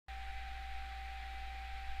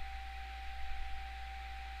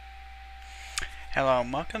Hello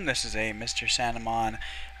and welcome. This is a Mr.Sanemon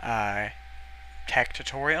tech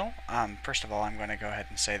tutorial. First of all, I'm going to go ahead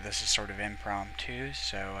and say this is sort of impromptu,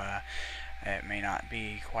 so it may not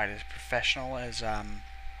be quite as professional as other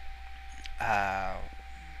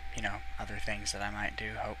things that I might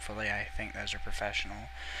do. Hopefully, I think those are professional.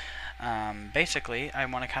 Basically, I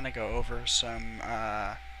want to kind of go over some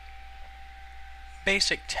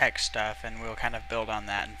basic tech stuff, and we'll kind of build on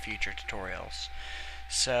that in future tutorials.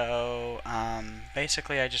 So,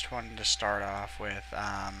 basically I just wanted to start off with,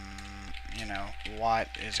 what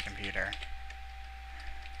is a computer?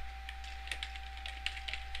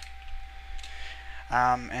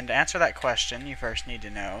 And to answer that question, you first need to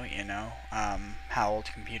know, how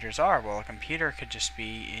old computers are. Well, a computer could just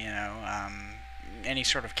be, any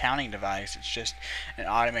sort of counting device. It's just an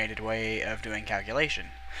automated way of doing calculation.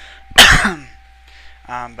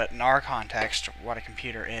 But in our context, what a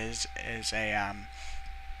computer is a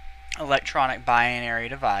electronic binary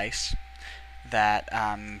device that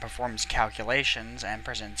performs calculations and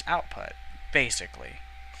presents output, basically.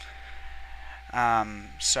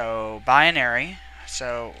 So binary.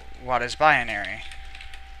 So what is binary?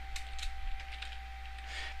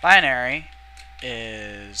 Binary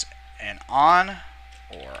is an on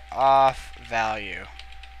or off value.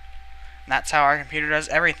 And that's how our computer does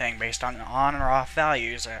everything, based on on or off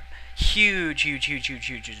values. A huge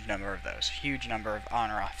number of those. Huge number of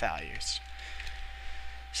on or off values.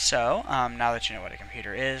 So, now that you know what a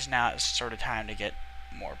computer is, now it's sort of time to get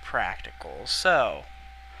more practical. So,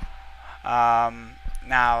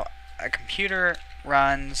 now a computer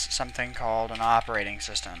runs something called an operating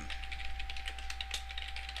system.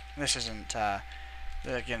 This isn't,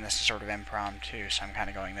 again, this is sort of impromptu, so I'm kind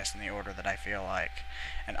of going this in the order that I feel like.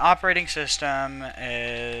 An operating system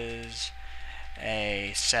is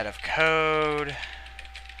a set of code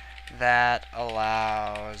that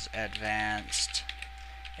allows advanced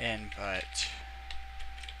input.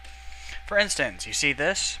 For instance, you see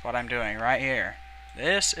this, what I'm doing right here.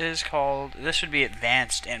 This would be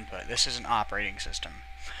advanced input. This is an operating system.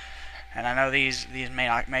 And I know these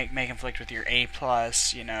may conflict with your A+,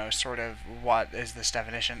 sort of what is this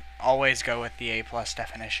definition. Always go with the A+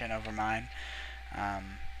 definition over mine.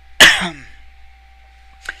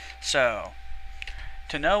 So,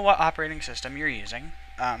 to know what operating system you're using,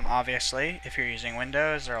 obviously, if you're using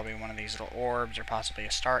Windows, there will be one of these little orbs or possibly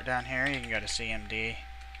a start down here. You can go to CMD.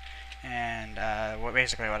 And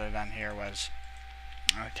basically what I've done here was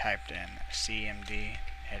I typed in CMD,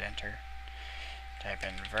 hit enter, type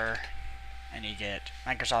in ver, and you get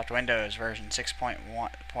Microsoft Windows version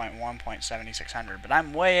 6.1.7600, but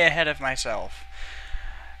I'm way ahead of myself.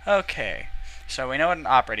 Okay, so we know what an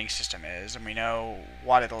operating system is, and we know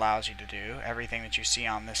what it allows you to do. Everything that you see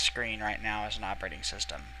on this screen right now is an operating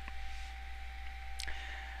system.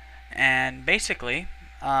 And basically,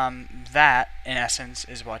 that, in essence,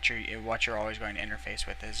 is what you're always going to interface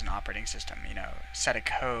with is an operating system. Set of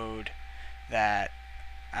code that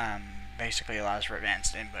basically allows for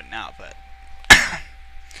advanced input and output.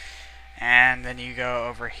 And then you go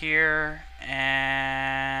over here,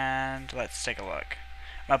 and let's take a look.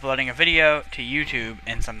 I'm uploading a video to YouTube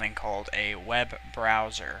in something called a web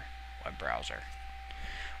browser. Web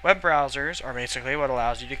browsers are basically what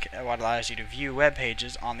allows you to view web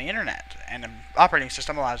pages on the internet, and an operating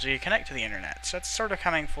system allows you to connect to the internet. So it's sort of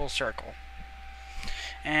coming full circle.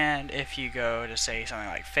 And if you go to say something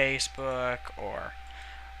like Facebook or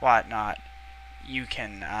whatnot, you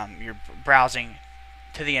can you're browsing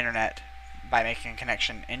to the internet by making a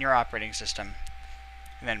connection in your operating system,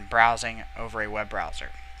 and then browsing over a web browser.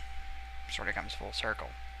 Sort of comes full circle.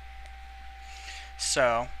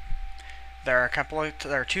 So there are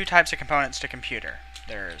two types of components to computer.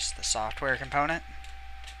 There's the software component,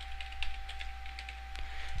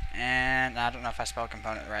 and I don't know if I spelled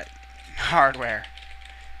component right. Hardware.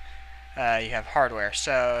 You have hardware.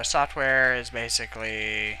 So software is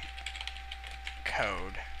basically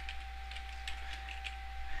code,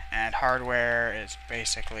 and hardware is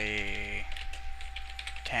basically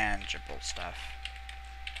tangible stuff.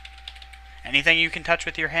 Anything you can touch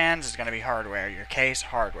with your hands is going to be hardware. Your case,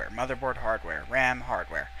 hardware. Motherboard, hardware. RAM,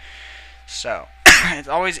 hardware. So, it's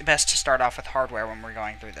always best to start off with hardware when we're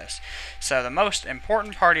going through this. So, the most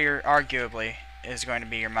important part of arguably, is going to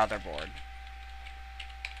be your motherboard.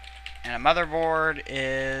 And a motherboard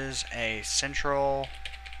is a central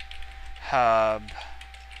hub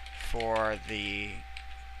for the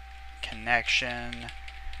connection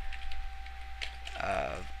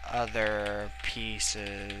of other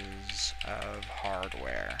pieces of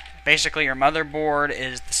hardware. Basically, your motherboard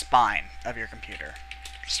is the spine of your computer.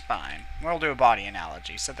 spine. We'll do a body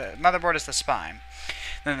analogy. So the motherboard is the spine.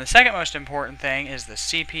 Then the second most important thing is the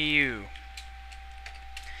CPU.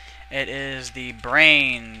 It is the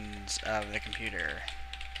brains of the computer.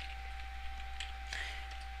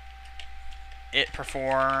 It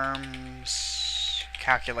performs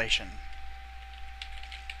calculation.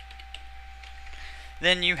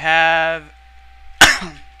 Then you have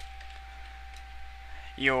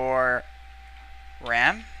your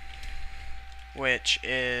RAM, which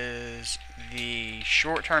is the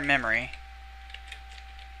short-term memory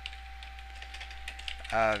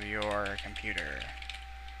of your computer.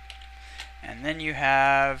 And then you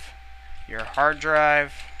have your hard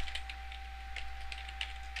drive,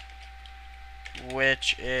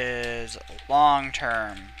 which is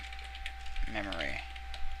long-term memory.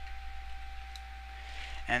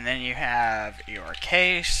 And then you have your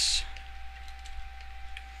case,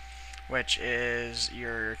 which is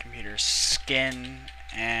your computer's skin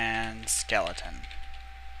and skeleton.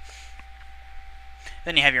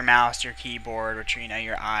 Then you have your mouse, your keyboard, which are,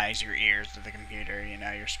 your eyes, your ears of the computer,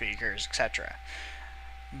 your speakers, etc.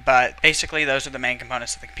 But basically those are the main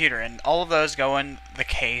components of the computer, and all of those go in the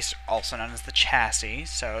case, also known as the chassis.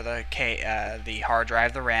 So the hard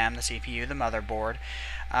drive, the RAM, the CPU, the motherboard.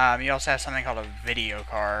 You also have something called a video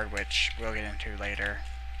card, which we'll get into later.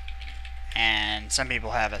 And some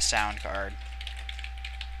people have a sound card.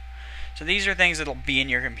 So these are things that'll be in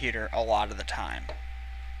your computer a lot of the time.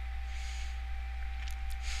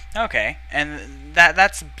 Okay, and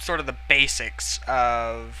that's sort of the basics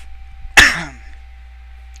of how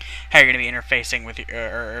you're going to be interfacing with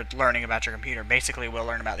or learning about your computer. Basically, we'll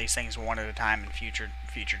learn about these things one at a time in future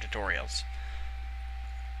tutorials.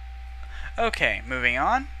 Okay, moving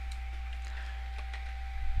on.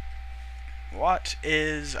 What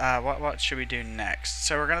should we do next?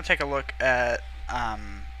 So we're going to take a look at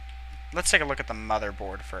let's take a look at the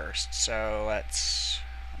motherboard first. So let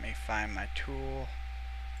me find my tool.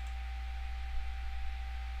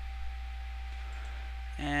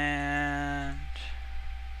 And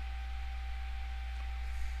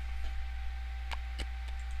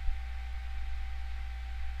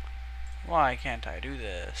why can't I do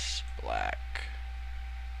this? Black.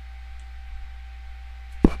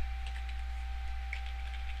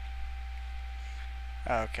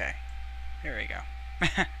 Okay, here we go.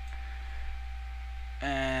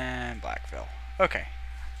 And black fill. Okay.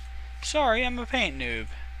 Sorry, I'm a paint noob.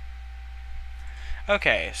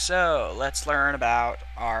 Okay, so let's learn about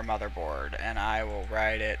our motherboard, and I will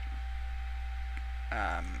write it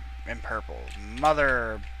in purple.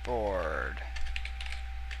 Motherboard.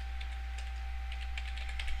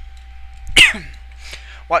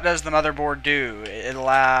 What does the motherboard do? It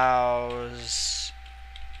allows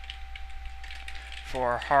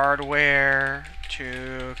for hardware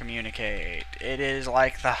to communicate. It is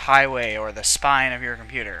like the highway or the spine of your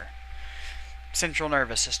computer. Central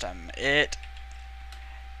nervous system. It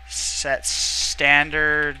sets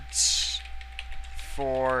standards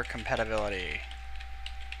for compatibility.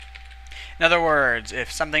 In other words,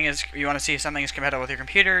 if you want to see if something is compatible with your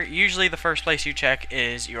computer, usually the first place you check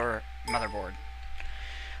is your motherboard.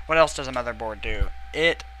 What else does a motherboard do?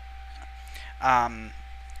 It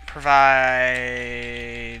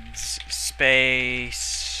provides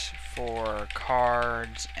space for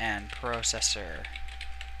cards and processor.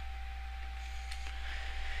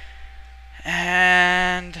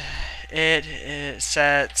 And it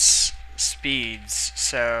sets speeds.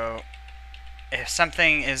 So if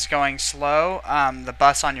something is going slow, the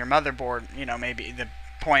bus on your motherboard, maybe the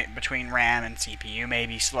point between RAM and CPU may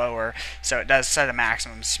be slower, so it does set a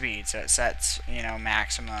maximum speed. So it sets,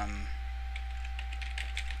 maximum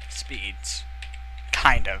speeds.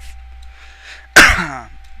 Kind of.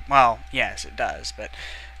 Well, yes, it does, but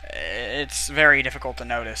it's very difficult to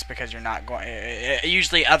notice because you're not going.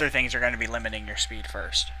 Usually, other things are going to be limiting your speed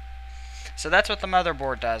first. So that's what the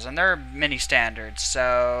motherboard does, and there are many standards.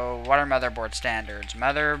 So what are motherboard standards?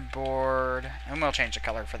 Motherboard, and we'll change the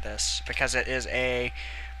color for this because it is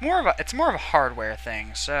more of a hardware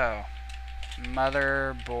thing. So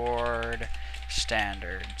motherboard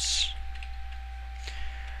standards.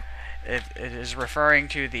 It is referring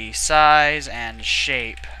to the size and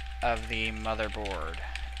shape of the motherboard,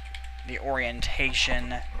 the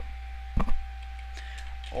orientation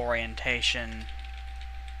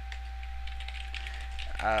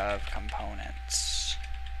of components.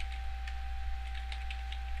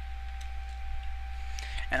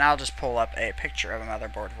 And I'll just pull up a picture of a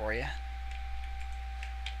motherboard for you.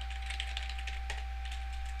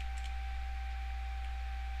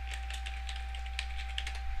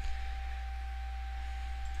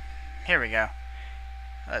 Here we go.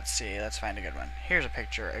 Let's see, let's find a good one. Here's a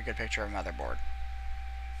good picture of a motherboard.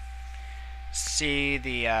 See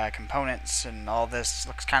the components and all this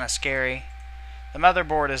looks kind of scary. The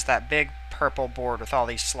motherboard is that big purple board with all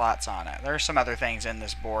these slots on it. There are some other things in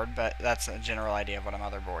this board, but that's a general idea of what a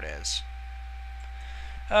motherboard is.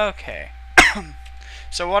 Okay.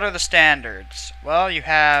 So what are the standards? Well, you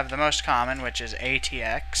have the most common, which is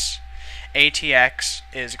ATX. ATX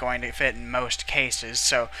is going to fit in most cases,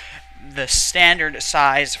 so the standard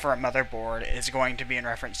size for a motherboard is going to be in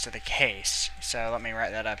reference to the case. So let me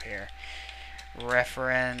write that up here.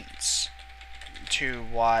 Reference to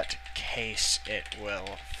what case it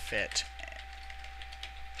will fit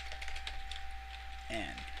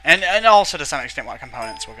in. And also to some extent what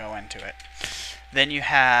components will go into it. Then you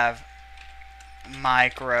have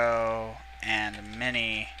micro and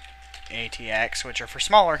mini ATX, which are for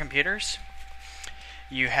smaller computers.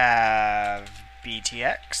 You have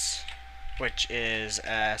BTX, which is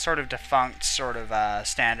a sort of defunct sort of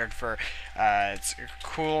standard for it's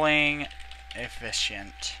cooling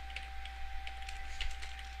efficient.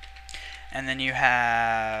 And then you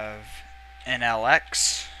have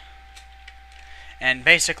NLX, and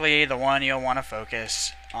basically the one you'll want to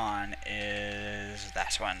focus on is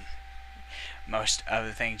this one. Most of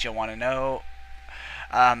the things you'll want to know.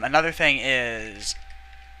 Another thing is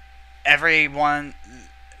every one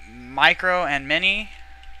micro and mini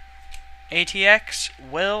ATX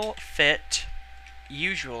will fit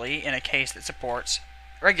usually in a case that supports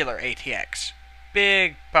regular ATX.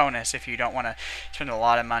 Big bonus if you don't want to spend a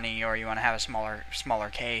lot of money or you want to have a smaller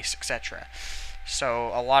case, etc.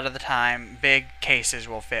 So a lot of the time big cases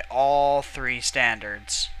will fit all three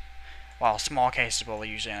standards, while small cases will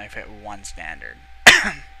usually only fit one standard.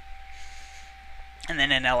 And then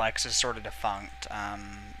NLX is sort of defunct.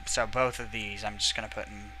 So both of these I'm just going to put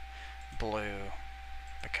in blue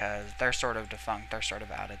because they're sort of defunct, they're sort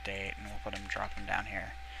of out of date, and we'll drop them down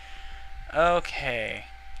here. Okay.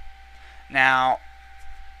 Now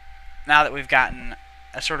that we've gotten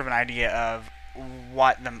a sort of an idea of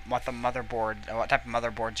what type of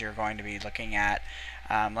motherboards you're going to be looking at,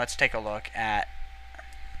 let's take a look at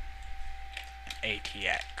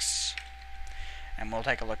ATX. And we'll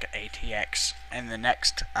take a look at ATX in the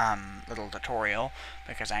next little tutorial,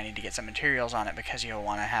 because I need to get some materials on it, because you'll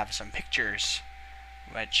want to have some pictures,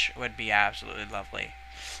 which would be absolutely lovely.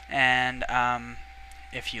 And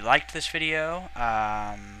if you liked this video,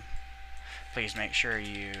 please make sure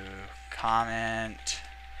you comment,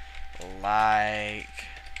 like,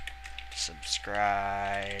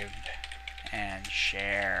 subscribe, and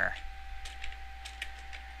share.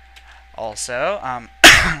 Also,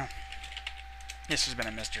 this has been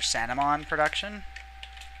a Mr.Sanemon production.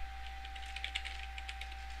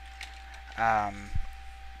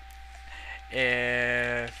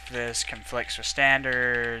 If this conflicts with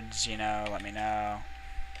standards, let me know.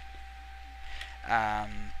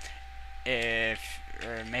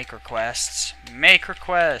 Make requests.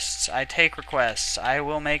 I take requests. I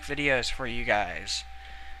will make videos for you guys.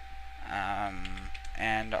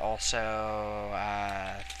 And also,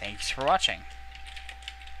 thanks for watching.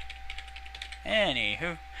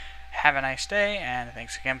 Anywho, have a nice day, and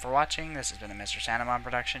thanks again for watching. This has been a Mr.Sanemon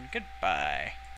production. Goodbye.